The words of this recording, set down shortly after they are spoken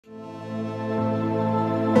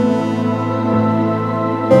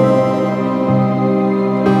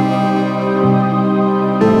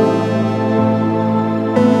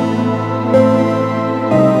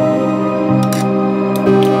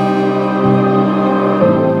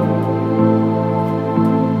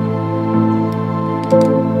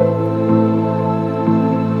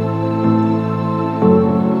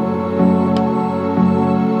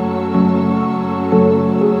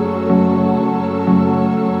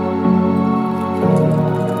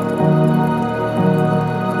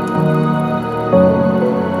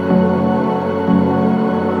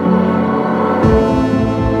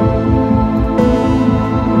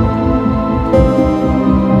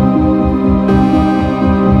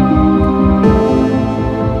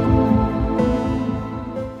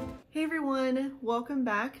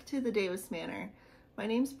back to the Davis Manor. My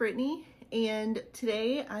name's Brittany, and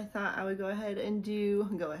today I thought I would go ahead.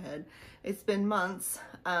 It's been months,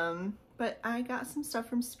 but I got some stuff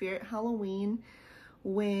from Spirit Halloween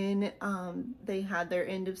when they had their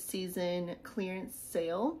end of season clearance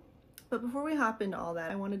sale. But before we hop into all that,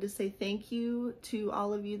 I wanted to say thank you to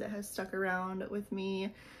all of you that has stuck around with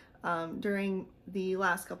me during the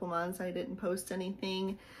last couple months. I didn't post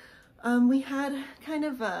anything. We had kind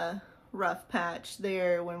of a rough patch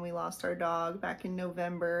there when we lost our dog back in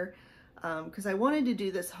November, because I wanted to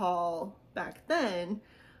do this haul back then,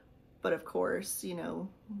 but of course, you know,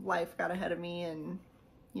 life got ahead of me, and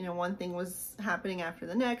you know, one thing was happening after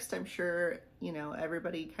the next. I'm sure, you know,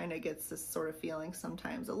 everybody kind of gets this sort of feeling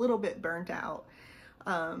sometimes, a little bit burnt out.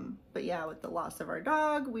 But yeah, with the loss of our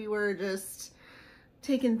dog, we were just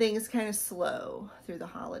taking things kind of slow through the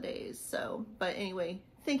holidays. So, but anyway,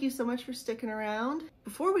 thank you so much for sticking around.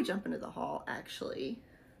 Before we jump into the haul, actually,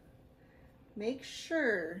 make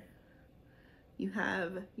sure you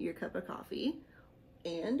have your cup of coffee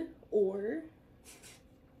and or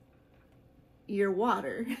your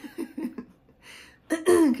water,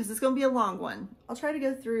 because it's gonna be a long one. I'll try to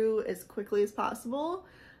go through as quickly as possible,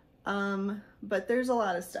 but there's a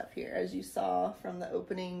lot of stuff here, as you saw from the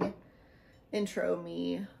opening intro,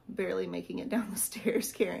 me barely making it down the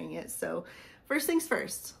stairs carrying it. So first things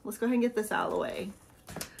first, let's go ahead and get this out of the way.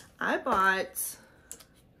 I bought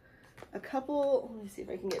a couple, let me see if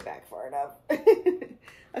I can get back far enough.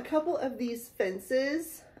 A couple of these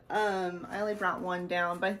fences. I only brought one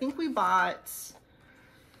down, but I think we bought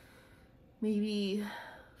maybe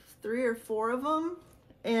 3 or 4 of them.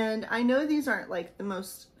 And I know these aren't like the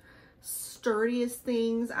most sturdiest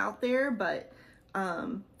things out there, but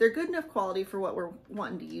they're good enough quality for what we're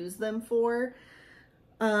wanting to use them for.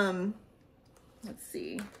 Let's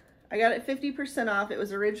see. I got it 50% off. It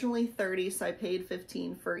was originally 30, so I paid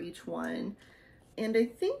 15 for each one. And I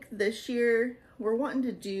think this year we're wanting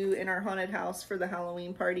to do in our haunted house for the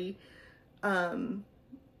Halloween party,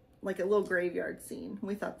 like a little graveyard scene.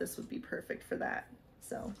 We thought this would be perfect for that.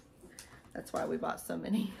 So that's why we bought so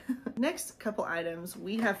many. Next couple items,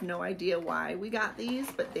 we have no idea why we got these,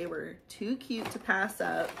 but they were too cute to pass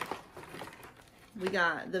up. We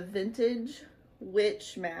got the vintage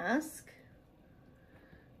witch mask.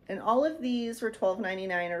 And all of these were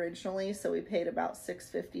 $12.99 originally, so we paid about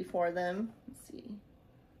 $6.50 for them. Let's see.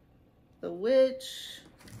 The witch.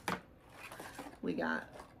 We got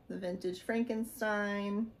the vintage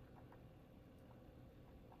Frankenstein.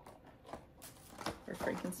 Or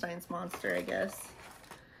Frankenstein's monster, I guess.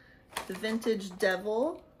 The vintage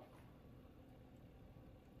devil.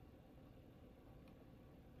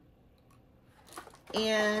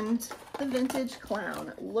 And the vintage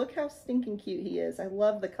clown. Look how stinking cute he is. I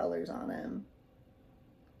love the colors on him.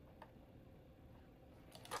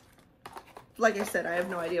 Like I said, I have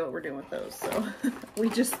no idea what we're doing with those, so we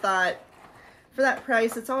just thought for that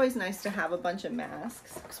price, it's always nice to have a bunch of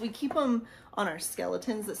masks, because we keep them on our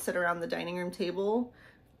skeletons that sit around the dining room table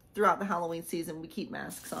throughout the Halloween season. We keep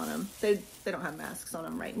masks on them. They don't have masks on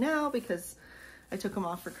them right now because I took them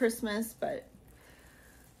off for Christmas, but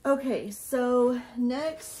okay, so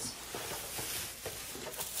next,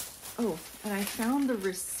 oh, and I found the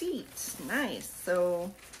receipt. Nice.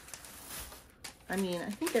 So, I mean, I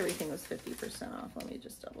think everything was 50% off. Let me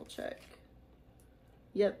just double check.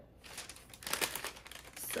 Yep.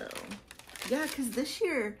 So, yeah, because this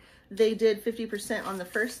year they did 50% on the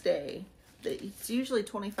first day. It's usually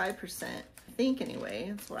 25%, I think, anyway.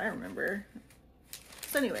 That's what I remember.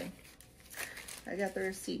 So anyway, I got the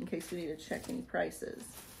receipt in case we need to check any prices.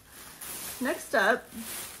 Next up,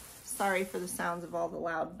 sorry for the sounds of all the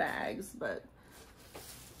loud bags, but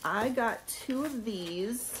I got 2 of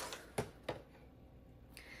these.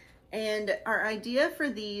 And our idea for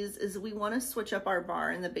these is we want to switch up our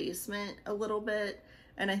bar in the basement a little bit.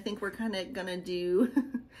 And I think we're kind of gonna do,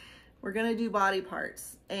 we're gonna do body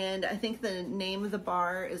parts. And I think the name of the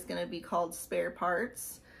bar is gonna be called Spare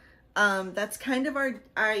Parts. That's kind of our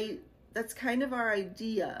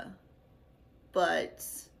idea, but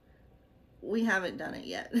we haven't done it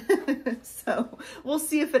yet. So we'll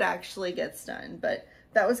see if it actually gets done, but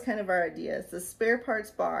that was kind of our idea. It's the Spare Parts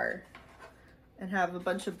bar and have a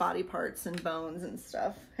bunch of body parts and bones and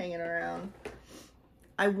stuff hanging around.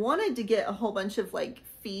 I wanted to get a whole bunch of like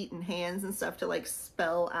feet and hands and stuff to like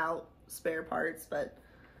spell out spare parts, but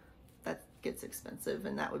that gets expensive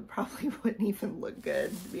and that would probably wouldn't even look good,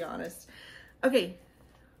 to be honest. Okay,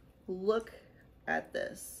 look at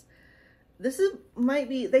this. This might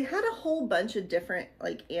be, they had a whole bunch of different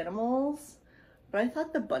like animals, but I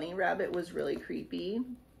thought the bunny rabbit was really creepy.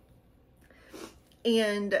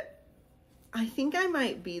 And I think I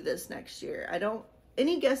might be this next year.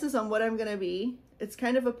 Any guesses on what I'm gonna be? It's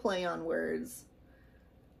kind of a play on words.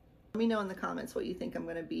 Let me know in the comments what you think I'm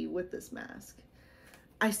gonna be with this mask.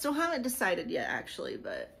 I still haven't decided yet, actually,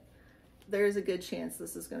 but there's a good chance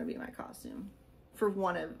this is gonna be my costume for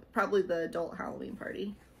probably the adult Halloween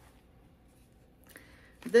party.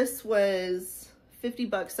 This was 50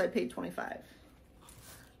 bucks, so I paid 25.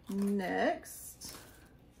 Next,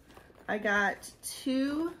 I got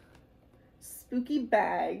 2 spooky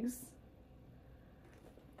bags.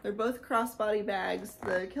 They're both crossbody bags.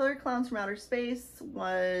 The Killer Clowns from Outer Space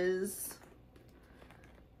was,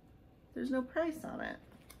 there's no price on it.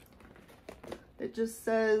 It just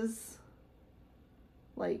says,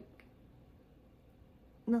 like,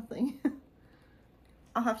 nothing.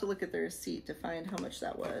 I'll have to look at the receipt to find how much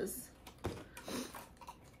that was.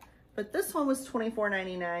 But this one was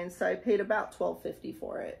 $24.99, so I paid about $12.50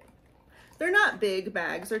 for it. They're not big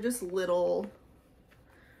bags, they're just little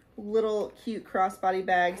cute crossbody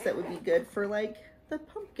bags that would be good for like the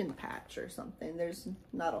pumpkin patch or something. There's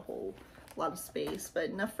not a whole lot of space, but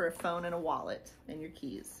enough for a phone and a wallet and your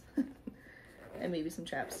keys. And maybe some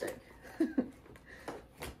chapstick.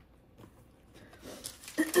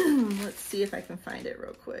 Let's see if I can find it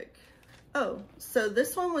real quick. Oh, so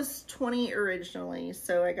this one was 20 originally,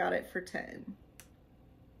 so I got it for 10.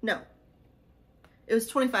 No, it was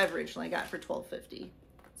 25 originally. I got it for $12.50,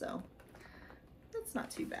 so that's not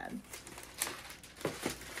too bad.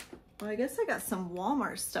 Well, I guess I got some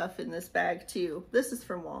Walmart stuff in this bag too. This is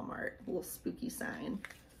from Walmart, a little spooky sign.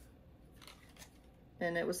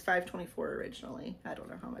 And it was $5.24 originally. I don't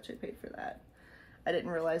know how much I paid for that. I didn't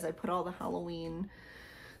realize I put all the Halloween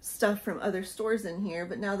stuff from other stores in here,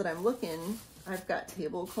 but now that I'm looking, I've got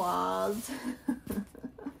tablecloths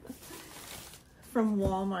from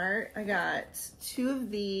Walmart. I got 2 of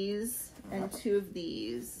these and 2 of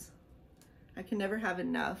these. I can never have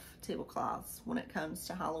enough tablecloths when it comes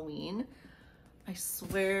to Halloween. I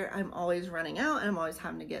swear I'm always running out and I'm always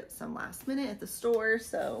having to get some last minute at the store,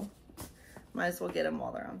 so might as well get them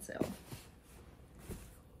while they're on sale.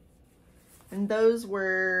 And those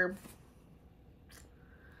were,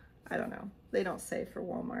 I don't know. They don't say for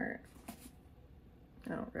Walmart.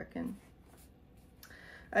 I don't reckon.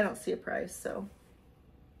 I don't see a price, so.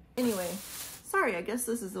 Anyway, sorry, I guess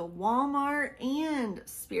this is a Walmart and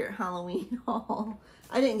Spirit Halloween haul.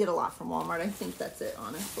 I didn't get a lot from Walmart. I think that's it,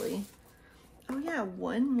 honestly. Oh yeah,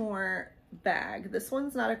 one more bag. This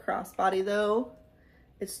one's not a crossbody though.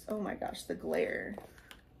 It's, oh my gosh, the glare.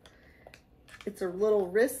 It's a little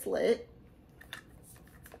wristlet.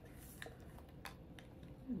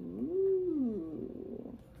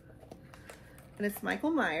 Ooh. And it's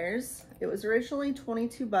Michael Myers. It was originally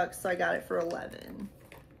 22 bucks, so I got it for 11.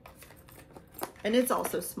 And it's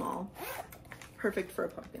also small. Perfect for a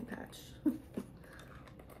pumpkin patch.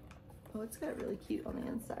 Oh, it's got really cute on the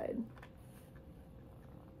inside.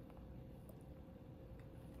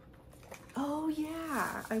 Oh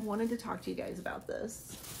yeah, I wanted to talk to you guys about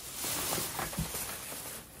this.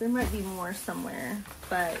 There might be more somewhere,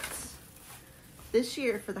 but this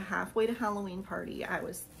year for the halfway to Halloween party, I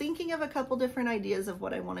was thinking of a couple different ideas of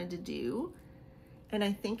what I wanted to do. And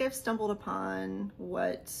I think I've stumbled upon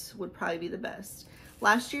what would probably be the best.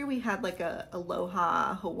 Last year we had like a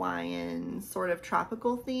Aloha Hawaiian sort of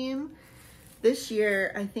tropical theme. This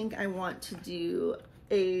year I think I want to do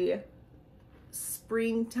a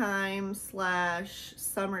springtime /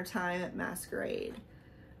 summertime masquerade.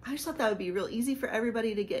 I just thought that would be real easy for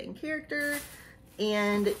everybody to get in character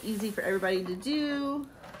and easy for everybody to do.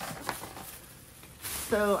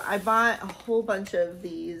 So I bought a whole bunch of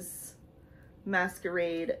these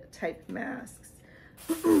masquerade type masks.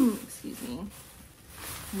 Excuse me.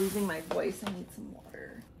 I'm losing my voice. I need some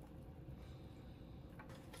water.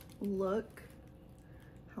 Look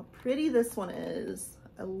how pretty this one is.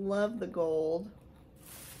 I love the gold.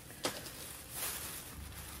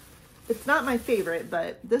 It's not my favorite,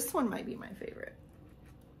 but this one might be my favorite.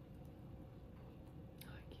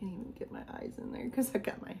 I can't even get my eyes in there because I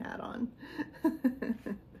got my hat on.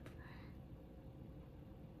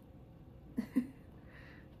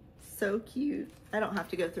 So cute. I don't have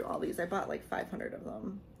to go through all these. I bought like 500 of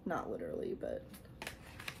them. Not literally, but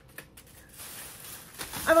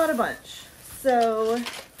I bought a bunch. So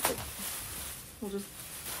we'll just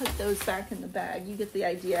put those back in the bag. You get the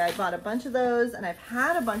idea. I bought a bunch of those and I've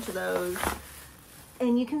had a bunch of those,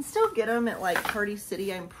 and you can still get them at like Party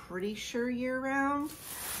City, I'm pretty sure, year round.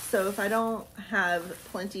 So if I don't have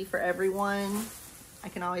plenty for everyone, I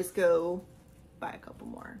can always go buy a couple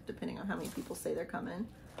more depending on how many people say they're coming.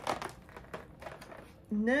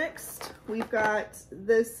 Next, we've got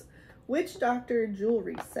this Witch Doctor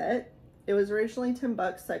jewelry set. It was originally 10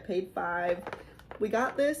 bucks, so I paid 5. We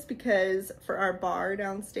got this because for our bar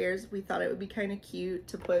downstairs, we thought it would be kind of cute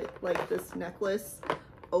to put like this necklace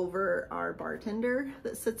over our bartender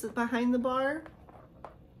that sits behind the bar.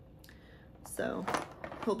 So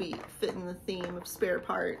he'll be fitting the theme of spare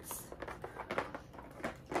parts.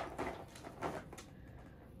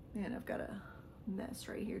 Man, I've got a mess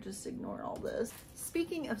right here. Just ignore all this.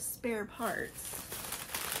 Speaking of spare parts,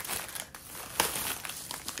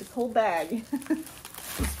 this whole bag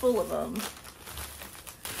is full of them.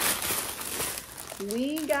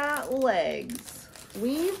 We got legs.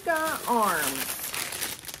 We've got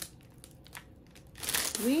arms.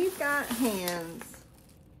 We've got hands.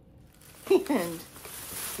 And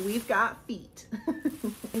we've got feet.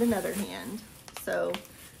 And another hand. So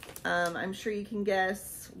I'm sure you can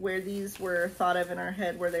guess where these were thought of in our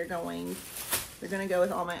head, where they're going. They're going to go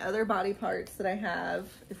with all my other body parts that I have,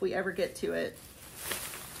 if we ever get to it,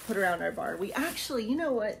 put around our bar. We actually, you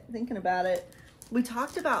know what, thinking about it, we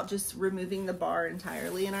talked about just removing the bar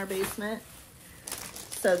entirely in our basement.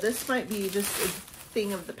 So this might be just a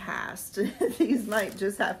thing of the past. These might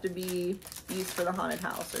just have to be used for the haunted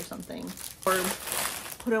house or something. Or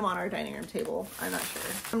put them on our dining room table. I'm not sure.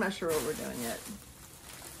 I'm not sure what we're doing yet.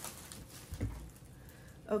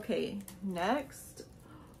 Okay, next.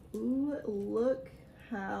 Ooh, look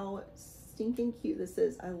how stinking cute this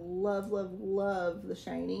is. I love, love, love The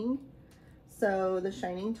Shining. So The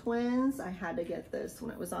Shining twins, I had to get this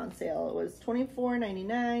when it was on sale. It was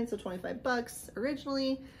 $24.99, so 25 bucks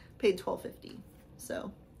originally, paid $12.50.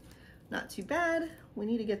 So not too bad. We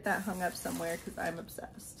need to get that hung up somewhere because I'm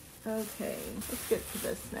obsessed. Okay, let's get to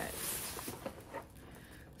this next.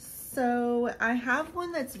 So I have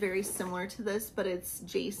one that's very similar to this, but it's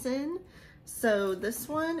Jason. So this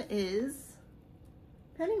one is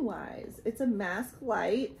Pennywise. It's a mask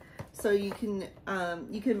light. So you can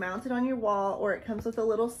mount it on your wall, or it comes with a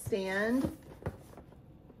little stand.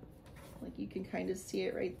 Like you can kind of see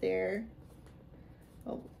it right there.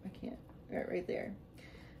 Oh, I can't. Right there.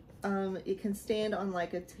 It can stand on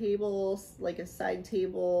like a table, like a side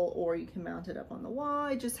table, or you can mount it up on the wall.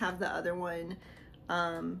 I just have the other one.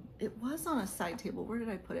 It was on a side table. Where did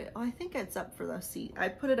I put it? Oh, I think it's up for the seat. I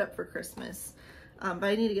put it up for Christmas. But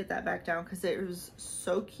I need to get that back down because it was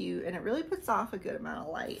so cute and it really puts off a good amount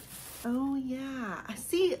of light. Oh yeah,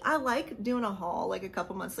 see, I like doing a haul like a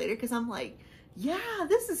couple months later because I'm like, yeah,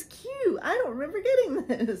 this is cute. I don't remember getting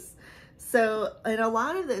this. So, and a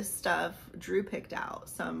lot of this stuff Drew picked out,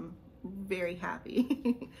 so I'm very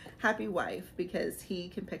happy, happy wife, because he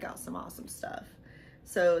can pick out some awesome stuff.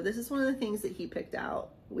 So this is one of the things that he picked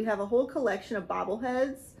out. We have a whole collection of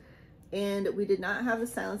bobbleheads. And we did not have the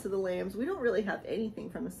Silence of the Lambs. We don't really have anything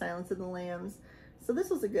from the Silence of the Lambs. So this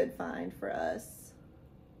was a good find for us.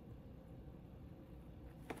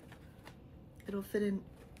 It'll fit in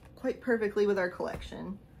quite perfectly with our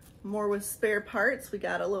collection. More with spare parts. We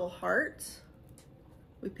got a little heart.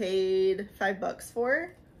 We paid $5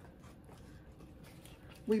 for.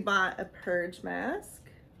 We bought a purge mask.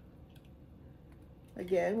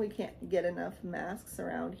 Again, we can't get enough masks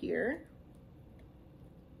around here.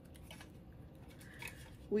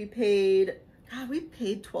 We paid, God, we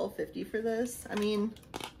paid $12.50 for this. I mean,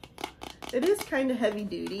 it is kind of heavy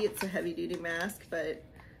duty. It's a heavy duty mask, but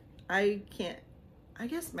I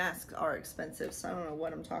guess masks are expensive, so I don't know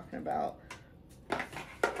what I'm talking about.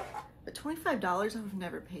 But $25, I would have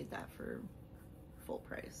never paid that for full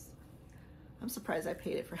price. I'm surprised I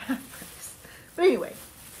paid it for half price. But anyway.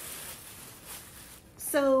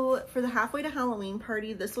 So for the halfway to Halloween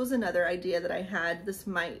party, this was another idea that I had. This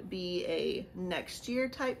might be a next year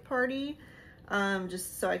type party,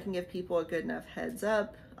 just so I can give people a good enough heads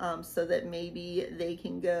up, so that maybe they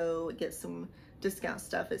can go get some discount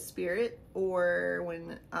stuff at Spirit, or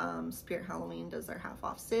when Spirit Halloween does their half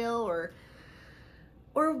off sale,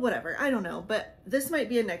 or whatever. I don't know, but this might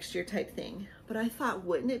be a next year type thing. But I thought,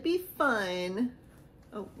 wouldn't it be fun?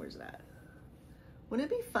 Oh, where's that?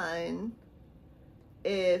 Wouldn't it be fun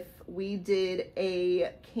if we did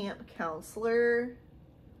a camp counselor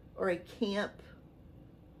or a camp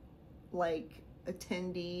like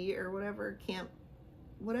attendee or whatever, camp,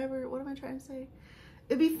 whatever, what am I trying to say?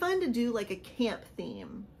 It'd be fun to do like a camp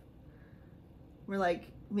theme where like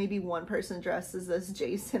maybe one person dresses as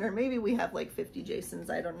Jason, or maybe we have like 50 Jasons,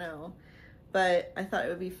 I don't know. But I thought it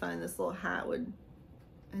would be fun. This little hat would,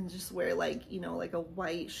 and just wear like, you know, like a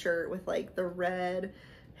white shirt with like the red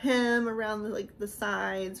hem around the, like the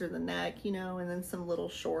sides or the neck, you know, and then some little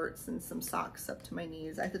shorts and some socks up to my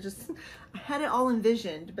knees. I had it all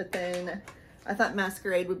envisioned, but then I thought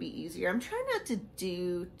masquerade would be easier. I'm trying not to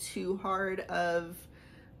do too hard of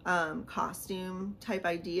costume type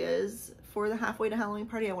ideas for the halfway to Halloween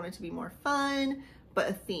party. I want it to be more fun, but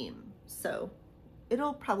a theme. So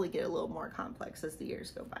it'll probably get a little more complex as the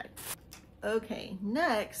years go by. Okay,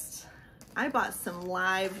 next, I bought some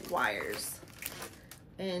live wires.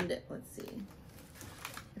 And let's see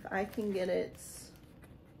if I can get it.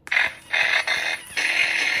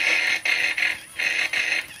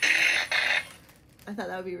 I thought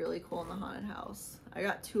that would be really cool in the haunted house. I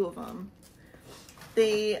got 2 of them.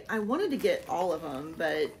 I wanted to get all of them,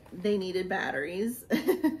 but they needed batteries.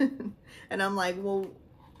 And I'm like, well,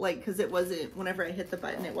 like, because it wasn't, whenever I hit the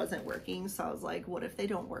button, it wasn't working. So I was like, what if they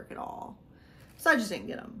don't work at all? So I just didn't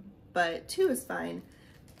get them, but 2 is fine.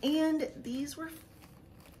 And these were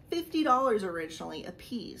 $50 originally a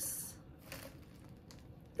piece.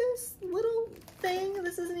 This little thing,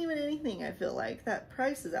 this isn't even anything. I feel like that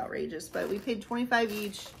price is outrageous, but we paid $25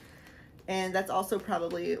 each. And that's also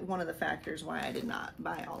probably one of the factors why I did not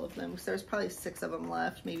buy all of them, because there's probably 6 of them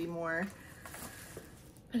left, maybe more.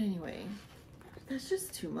 But anyway, that's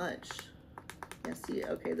just too much. Yeah, see,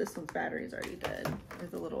 okay, this one's battery's already dead.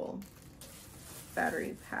 There's a little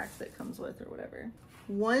battery pack that comes with or whatever.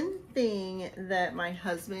 One thing that my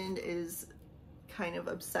husband is kind of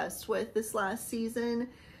obsessed with this last season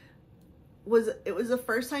was, it was the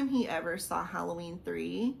first time he ever saw Halloween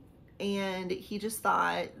 3. And he just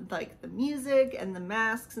thought like the music and the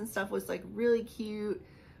masks and stuff was like really cute,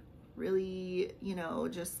 really, you know,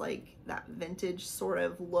 just like that vintage sort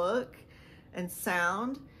of look and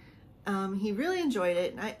sound. He really enjoyed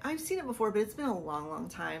it. And I've seen it before, but it's been a long, long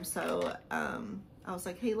time. So I was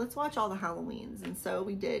like, hey, let's watch all the Halloweens. And so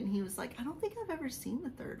we did. And he was like, I don't think I've ever seen the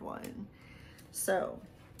 3rd one. So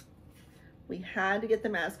we had to get the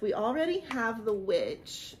mask. We already have the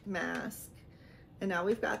witch mask. And now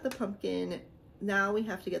we've got the pumpkin. Now we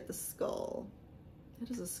have to get the skull.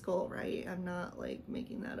 It is a skull, right? I'm not like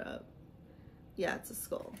making that up. Yeah, it's a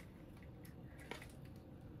skull.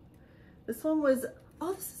 This one was,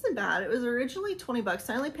 oh, this isn't bad. It was originally 20 bucks.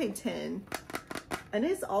 I only paid 10. And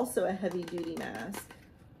it's also a heavy duty mask.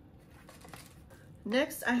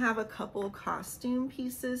 Next, I have a couple costume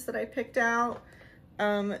pieces that I picked out.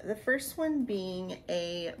 The first one being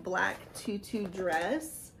a black tutu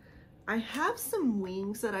dress. I have some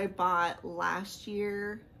wings that I bought last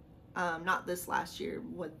year, not this last year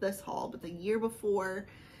with this haul, but the year before.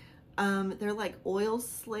 They're like oil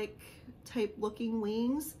slick type looking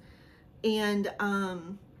wings. And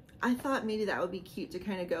I thought maybe that would be cute to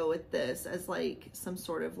kind of go with this as like some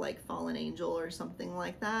sort of like fallen angel or something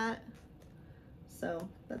like that. So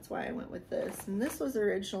that's why I went with this. And this was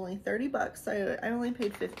originally 30 bucks. I only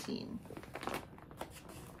paid 15.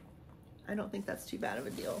 I don't think that's too bad of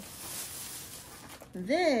a deal.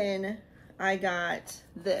 Then I got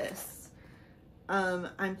this.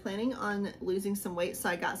 I'm planning on losing some weight, so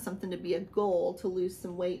I got something to be a goal to lose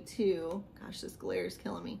some weight too. Gosh, this glare is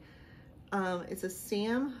killing me. It's a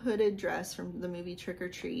Sam hooded dress from the movie Trick or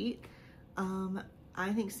Treat.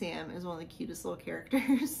 I think Sam is one of the cutest little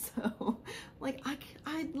characters. So like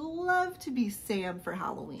I'd love to be Sam for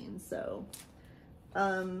Halloween. So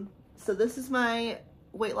so this is my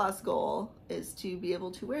weight loss goal, is to be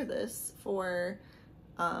able to wear this for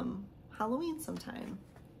Halloween sometime.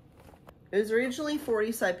 It was originally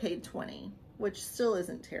 40, so I paid 20, which still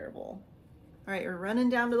isn't terrible. All right, we're running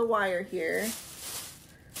down to the wire here.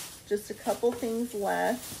 Just a couple things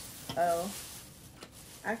left. Oh,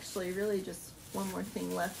 actually really just one more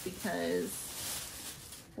thing left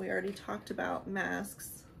because we already talked about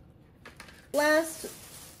masks. Last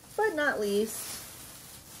but not least,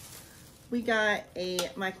 we got a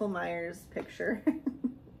Michael Myers picture.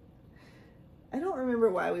 I don't remember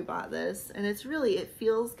why we bought this, and it's really, it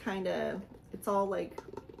feels kind of, it's all like,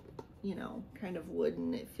 you know, kind of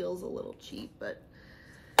wooden. It feels a little cheap, but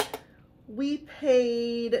we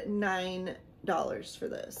paid $9 for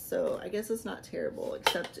this, so I guess it's not terrible,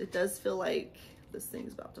 except it does feel like this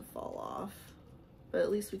thing's about to fall off, but at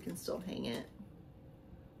least we can still hang it.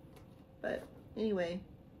 But anyway,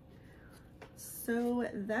 so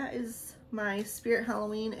that is my Spirit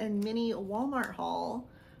Halloween and mini Walmart haul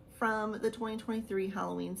from the 2023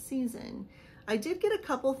 Halloween season. I did get a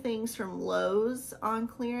couple things from Lowe's on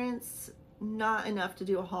clearance, not enough to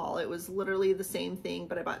do a haul. It was literally the same thing,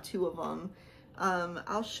 but I bought 2 of them.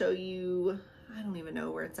 I'll show you, I don't even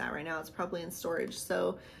know where it's at right now. It's probably in storage,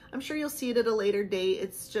 so I'm sure you'll see it at a later date.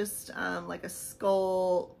 It's just like a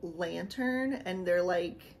skull lantern, and they're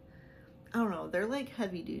like, I don't know, they're like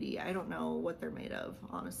heavy duty. I don't know what they're made of,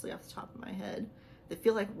 honestly, off the top of my head. They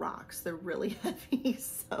feel like rocks. They're really heavy,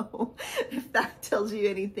 so if that tells you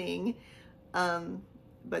anything.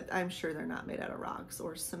 But I'm sure they're not made out of rocks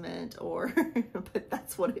or cement or, but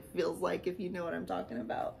that's what it feels like if you know what I'm talking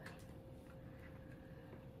about.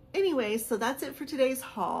 Anyway, so that's it for today's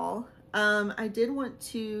haul. I did want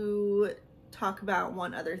to talk about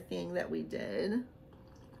one other thing that we did.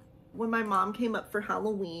 When my mom came up for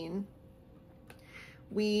Halloween,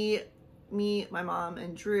 me, my mom,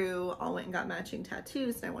 and Drew all went and got matching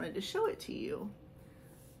tattoos, and I wanted to show it to you.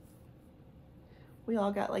 We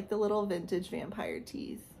all got like the little vintage vampire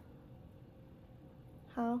teeth.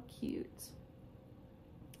 How cute.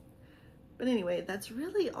 But anyway, that's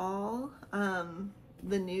really all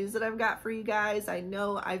the news that I've got for you guys. I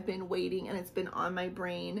know I've been waiting and it's been on my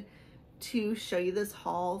brain to show you this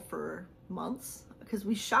haul for months because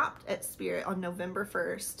we shopped at Spirit on November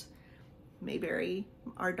 1st. Mayberry,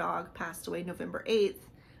 our dog, passed away November 8th,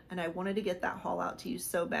 and I wanted to get that haul out to you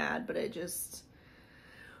so bad, but it just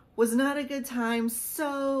was not a good time.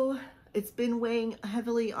 So it's been weighing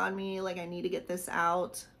heavily on me, like I need to get this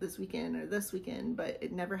out this weekend or this weekend, but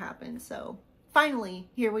it never happened. So finally,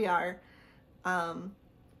 here we are.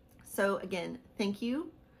 So again, thank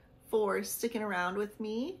you for sticking around with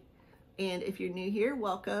me. And if you're new here,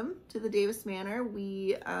 welcome to the Davis Manor.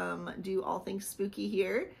 We do all things spooky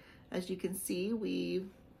here. As you can see, we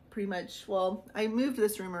pretty much, well, I moved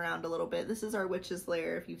this room around a little bit. This is our witch's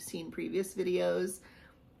lair if you've seen previous videos,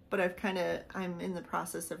 but I'm in the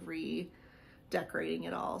process of redecorating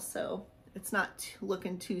it all. So it's not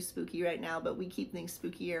looking too spooky right now, but we keep things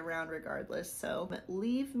spooky year round regardless. So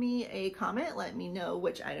leave me a comment. Let me know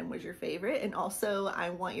which item was your favorite. And also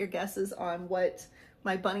I want your guesses on what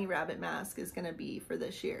my bunny rabbit mask is going to be for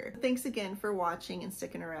this year. Thanks again for watching and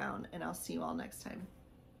sticking around, and I'll see you all next time.